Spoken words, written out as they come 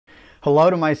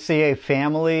Hello to my CA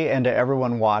family and to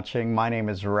everyone watching. My name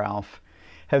is Ralph.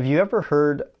 Have you ever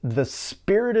heard, "The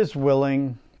spirit is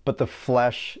willing, but the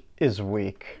flesh is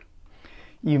weak"?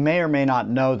 You may or may not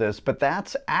know this, but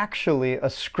that's actually a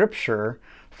scripture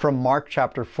from Mark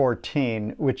chapter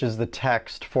 14, which is the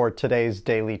text for today's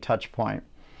daily touch point.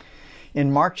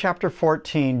 In Mark chapter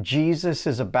 14, Jesus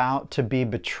is about to be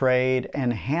betrayed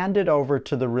and handed over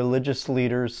to the religious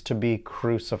leaders to be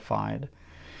crucified.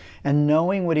 And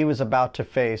knowing what he was about to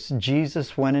face,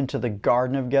 Jesus went into the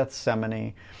Garden of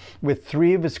Gethsemane with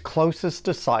three of his closest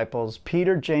disciples,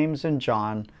 Peter, James, and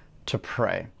John, to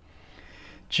pray.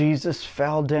 Jesus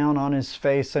fell down on his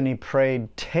face and he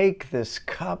prayed, "Take this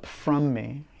cup from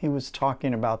me." He was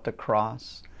talking about the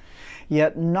cross.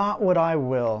 "Yet not what I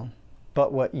will,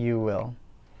 but what you will."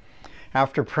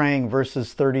 After praying,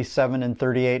 verses 37 and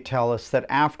 38 tell us that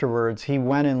afterwards he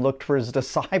went and looked for his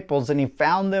disciples and he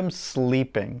found them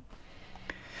sleeping.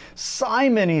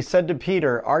 "Simon," he said to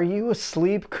Peter, "are you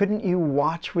asleep? Couldn't you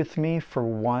watch with me for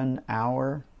 1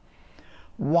 hour?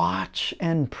 Watch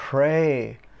and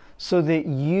pray so that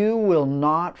you will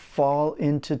not fall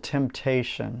into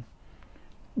temptation."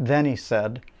 Then he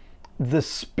said, "The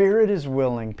spirit is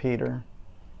willing, Peter,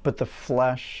 but the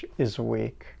flesh is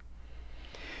weak."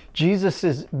 Jesus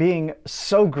is being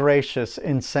so gracious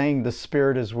in saying the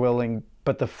spirit is willing,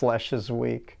 but the flesh is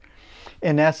weak.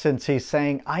 In essence, he's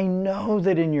saying, I know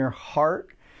that in your heart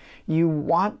you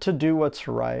want to do what's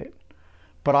right,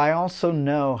 but I also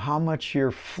know how much your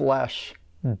flesh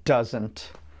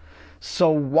doesn't.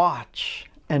 So watch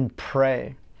and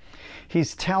pray.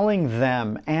 He's telling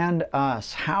them and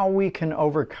us how we can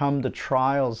overcome the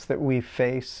trials that we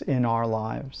face in our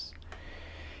lives.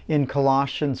 In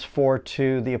Colossians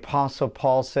 4:2, the Apostle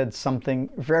Paul said something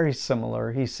very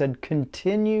similar. He said,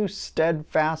 "Continue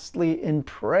steadfastly in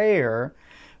prayer,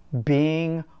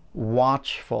 being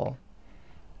watchful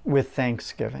with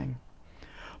thanksgiving."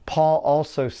 Paul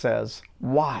also says,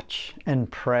 watch and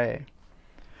pray.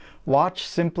 Watch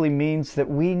simply means that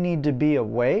we need to be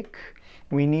awake,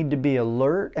 we need to be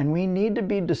alert, and we need to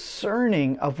be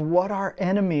discerning of what our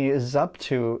enemy is up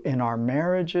to in our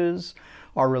marriages,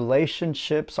 our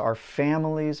relationships, our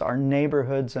families, our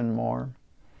neighborhoods, and more.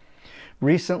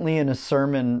 Recently in a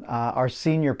sermon, our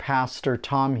senior pastor,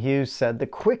 Tom Hughes, said, "The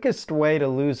quickest way to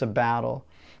lose a battle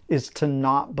is to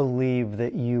not believe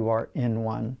that you are in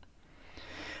one."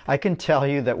 I can tell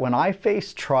you that when I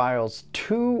face trials,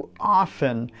 too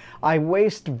often I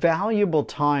waste valuable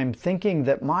time thinking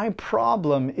that my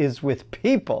problem is with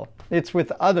people, it's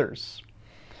with others.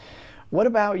 What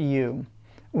about you?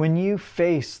 When you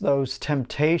face those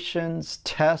temptations,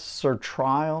 tests, or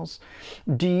trials,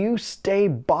 do you stay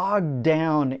bogged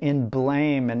down in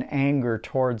blame and anger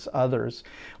towards others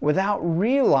without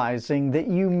realizing that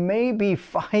you may be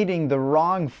fighting the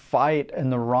wrong fight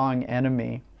and the wrong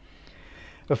enemy?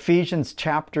 Ephesians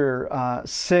chapter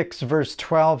 6, verse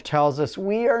 12 tells us,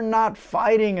 "We are not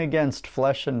fighting against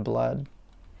flesh and blood."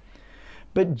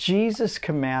 But Jesus'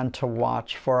 command to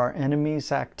watch for our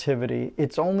enemy's activity,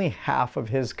 it's only half of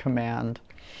his command.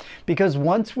 Because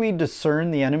once we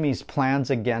discern the enemy's plans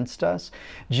against us,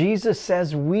 Jesus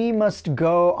says we must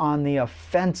go on the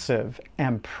offensive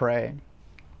and pray.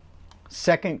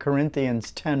 2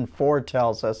 Corinthians 10:4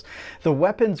 tells us, "The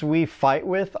weapons we fight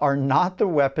with are not the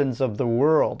weapons of the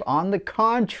world. On the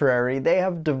contrary, they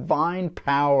have divine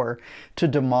power to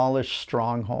demolish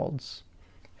strongholds."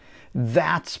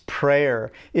 That's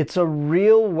prayer. It's a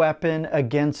real weapon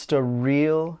against a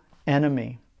real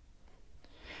enemy.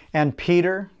 And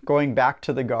Peter, going back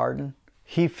to the garden,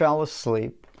 he fell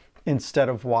asleep instead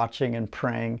of watching and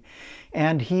praying,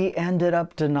 and he ended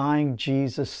up denying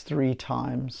Jesus 3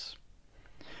 times.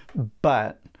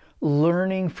 But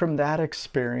learning from that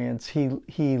experience,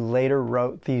 he later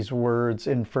wrote these words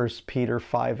in 1 Peter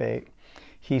 5:8.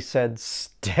 He said,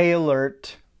 "Stay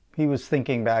alert." He was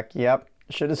thinking back, yep,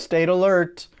 should have stayed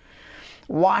alert.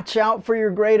 "Watch out for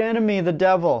your great enemy, the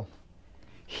devil.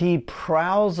 He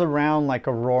prowls around like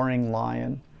a roaring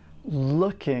lion,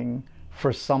 looking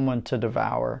for someone to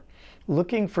devour,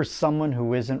 looking for someone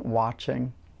who isn't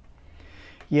watching."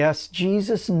 Yes,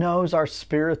 Jesus knows our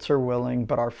spirits are willing,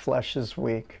 but our flesh is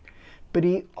weak. But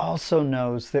he also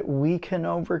knows that we can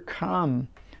overcome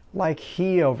like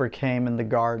he overcame in the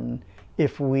garden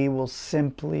if we will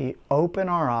simply open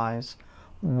our eyes,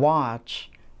 watch,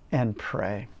 and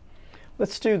pray.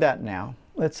 Let's do that now.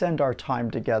 Let's end our time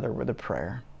together with a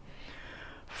prayer.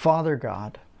 Father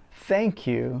God, thank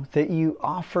you that you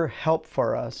offer help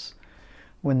for us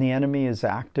when the enemy is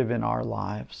active in our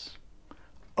lives.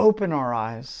 Open our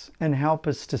eyes and help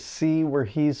us to see where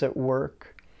he's at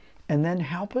work, and then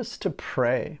help us to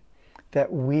pray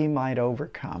that we might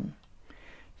overcome.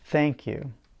 Thank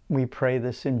you. We pray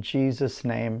this in Jesus'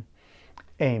 name.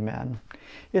 Amen.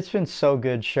 It's been so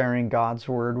good sharing God's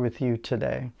Word with you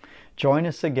today. Join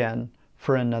us again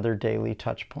for another Daily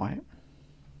Touch Point.